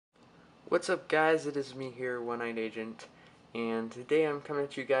What's up, guys? It is me here, One-Eyed Agent, and today I'm coming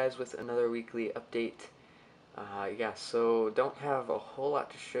at you guys with another weekly update. So don't have a whole lot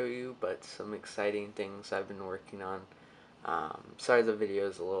to show you, but some exciting things I've been working on. Sorry the video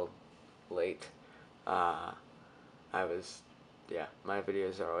is a little late. Uh, my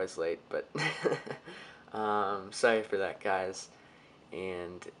videos are always late, but sorry for that, guys.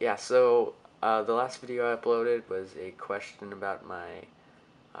 And the last video I uploaded was a question about my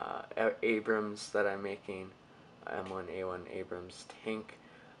Abrams that I'm making, M1A1 Abrams tank,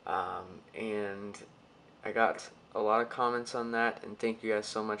 and I got a lot of comments on that, and thank you guys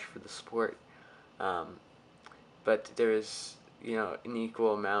so much for the support. But there is, an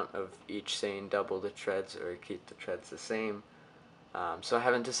equal amount of each saying double the treads or keep the treads the same. So I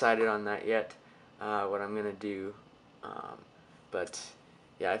haven't decided on that yet, what I'm gonna do. But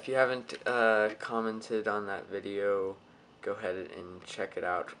yeah, if you haven't commented on that video, go ahead and check it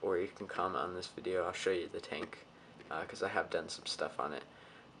out, or you can comment on this video. I'll show you the tank because I have done some stuff on it.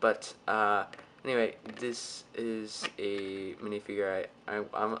 But anyway, this is a minifigure.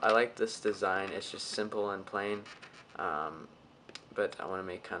 I like this design. It's just simple and plain, but I want to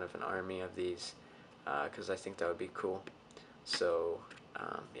make kind of an army of these because I think that would be cool. So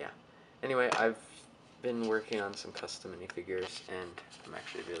yeah. Anyway, I've been working on some custom minifigures, and I'm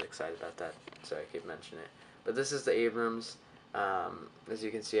actually really excited about that, so I keep mentioning it. But this is the Abrams. As you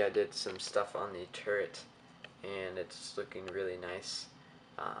can see, I did some stuff on the turret, and it's looking really nice.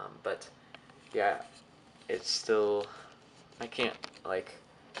 But yeah, it's still, I can't like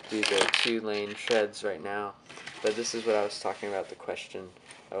do the 2-lane treads right now. But this is what I was talking about, the question.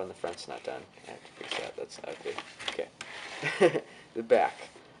 Oh, and the front's not done. I have to fix that. That's ugly. Okay. The back.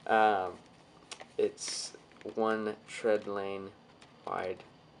 It's 1 tread lane wide,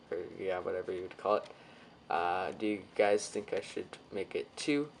 or yeah, whatever you would call it. Do you guys think I should make it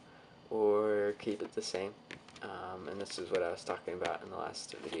 2 or keep it the same? And this is what I was talking about in the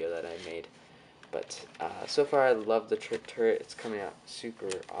last video that I made. But so far I love the turret. It's coming out super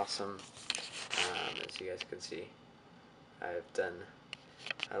awesome. As you guys can see, I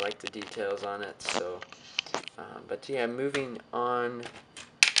like the details on it. So, but yeah, moving on,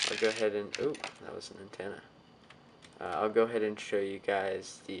 I'll go ahead and, oh, that was an antenna. I'll go ahead and show you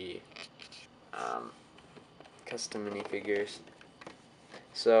guys the custom minifigures.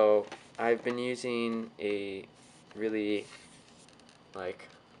 So I've been using a really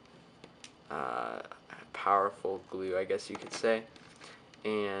powerful glue, I guess you could say,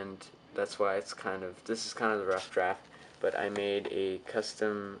 and that's why this is kind of the rough draft. But I made a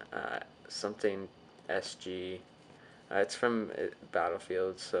custom something SG. It's from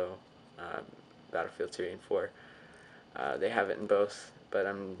Battlefield, so Battlefield 3 and 4. They have it in both, but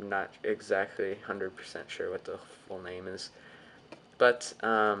I'm not exactly 100% sure what the full name is. But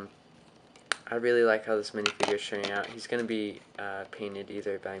I really like how this minifigure is turning out. He's going to be painted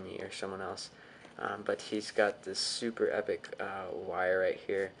either by me or someone else. But he's got this super epic wire right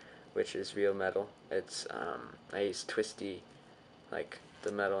here, which is real metal. It's I used twisty, like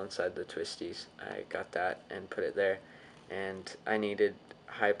the metal inside the twisties. I got that and put it there, and I needed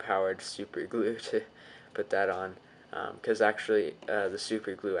high-powered super glue to put that on, because actually the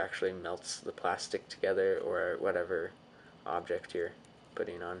super glue actually melts the plastic together, or whatever object you're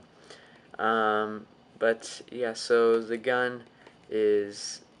putting on. But yeah, so the gun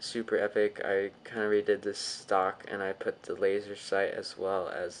is super epic. I kind of redid this stock, and I put the laser sight as well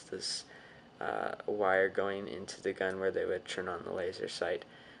as this wire going into the gun where they would turn on the laser sight.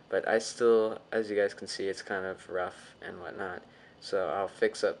 But I still, as you guys can see, it's kind of rough and whatnot, so I'll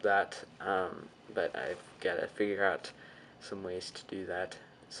fix up that, but I've got to figure out some ways to do that.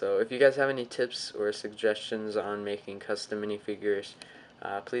 So if you guys have any tips or suggestions on making custom minifigures,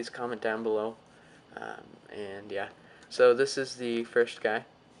 please comment down below. And yeah, so this is the first guy,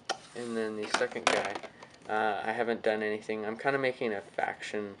 and then the second guy, I haven't done anything. I'm kind of making a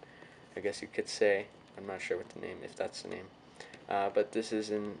faction, I guess you could say. I'm not sure what the name, if that's the name. But this is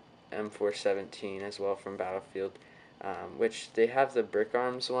an M417 as well from Battlefield, which they have the brick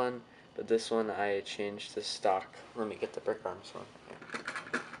arms one, but this one I changed the stock. Let me get the brick arms one.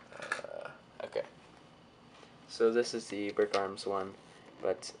 Okay. So this is the brick arms one,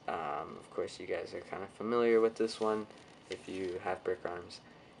 but of course you guys are kind of familiar with this one if you have brick arms.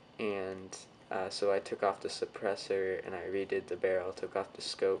 And so I took off the suppressor and I redid the barrel, took off the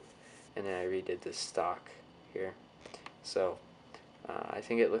scope, and then I redid the stock here. So I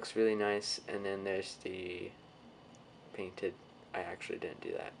think it looks really nice. And then there's the painted. I actually didn't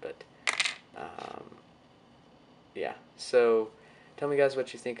do that, but yeah. So tell me, guys,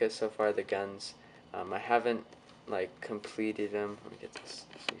 what you think of so far the guns. I haven't completed them. Let me get this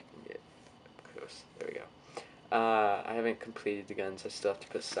so you can get I haven't completed the guns. I still have to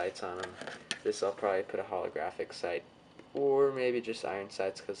put sights on them. This I'll probably put a holographic sight, or maybe just iron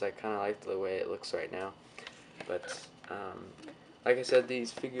sights, because I kind of like the way it looks right now. But like I said,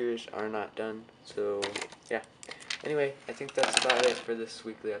 these figures are not done, so yeah. Anyway, I think that's about it for this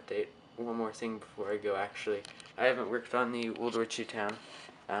weekly update. One more thing before I go, actually. I haven't worked on the World War II town,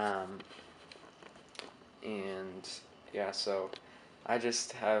 and yeah, so I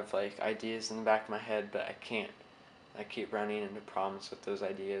just have like ideas in the back of my head, but I can't. I keep running into problems with those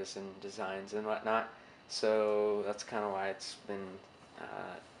ideas and designs and whatnot, so that's kind of why it's been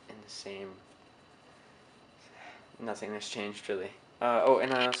in the same. Nothing has changed really. Oh,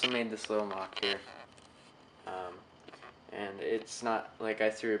 and I also made this little mock here. Um, and it's not like I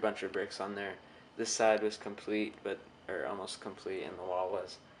threw a bunch of bricks on there. This side was complete, or almost complete, and the wall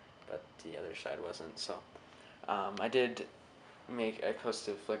was, but the other side wasn't. So I did I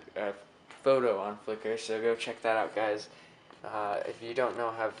posted a photo on Flickr, so go check that out, guys. If you don't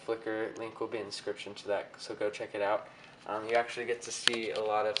know how Flickr, link will be in the description to that, so go check it out. You actually get to see a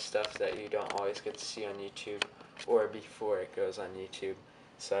lot of stuff that you don't always get to see on YouTube, or before it goes on YouTube.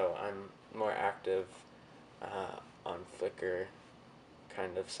 So I'm more active on Flickr,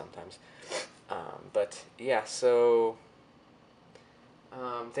 kind of sometimes. But yeah, so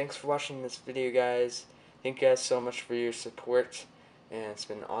thanks for watching this video, guys. Thank you guys so much for your support, and it's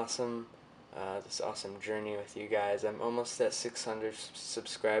been awesome. This awesome journey with you guys. I'm almost at 600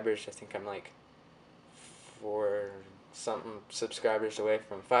 subscribers. I think I'm like 4 something subscribers away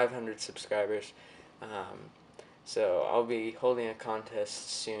from 500 subscribers. So I'll be holding a contest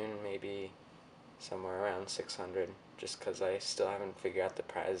soon, maybe somewhere around 600, just because I still haven't figured out the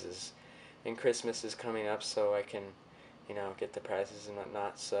prizes. And Christmas is coming up, so I can, get the prizes and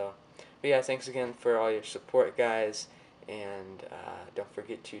whatnot. So, but yeah, thanks again for all your support, guys. And don't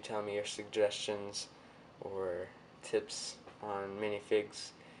forget to tell me your suggestions or tips on minifigs,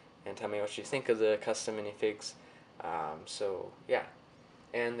 and tell me what you think of the custom minifigs. So yeah,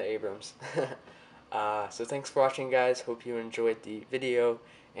 and the Abrams. So thanks for watching, guys. Hope you enjoyed the video,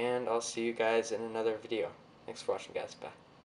 and I'll see you guys in another video. Thanks for watching, guys. Bye.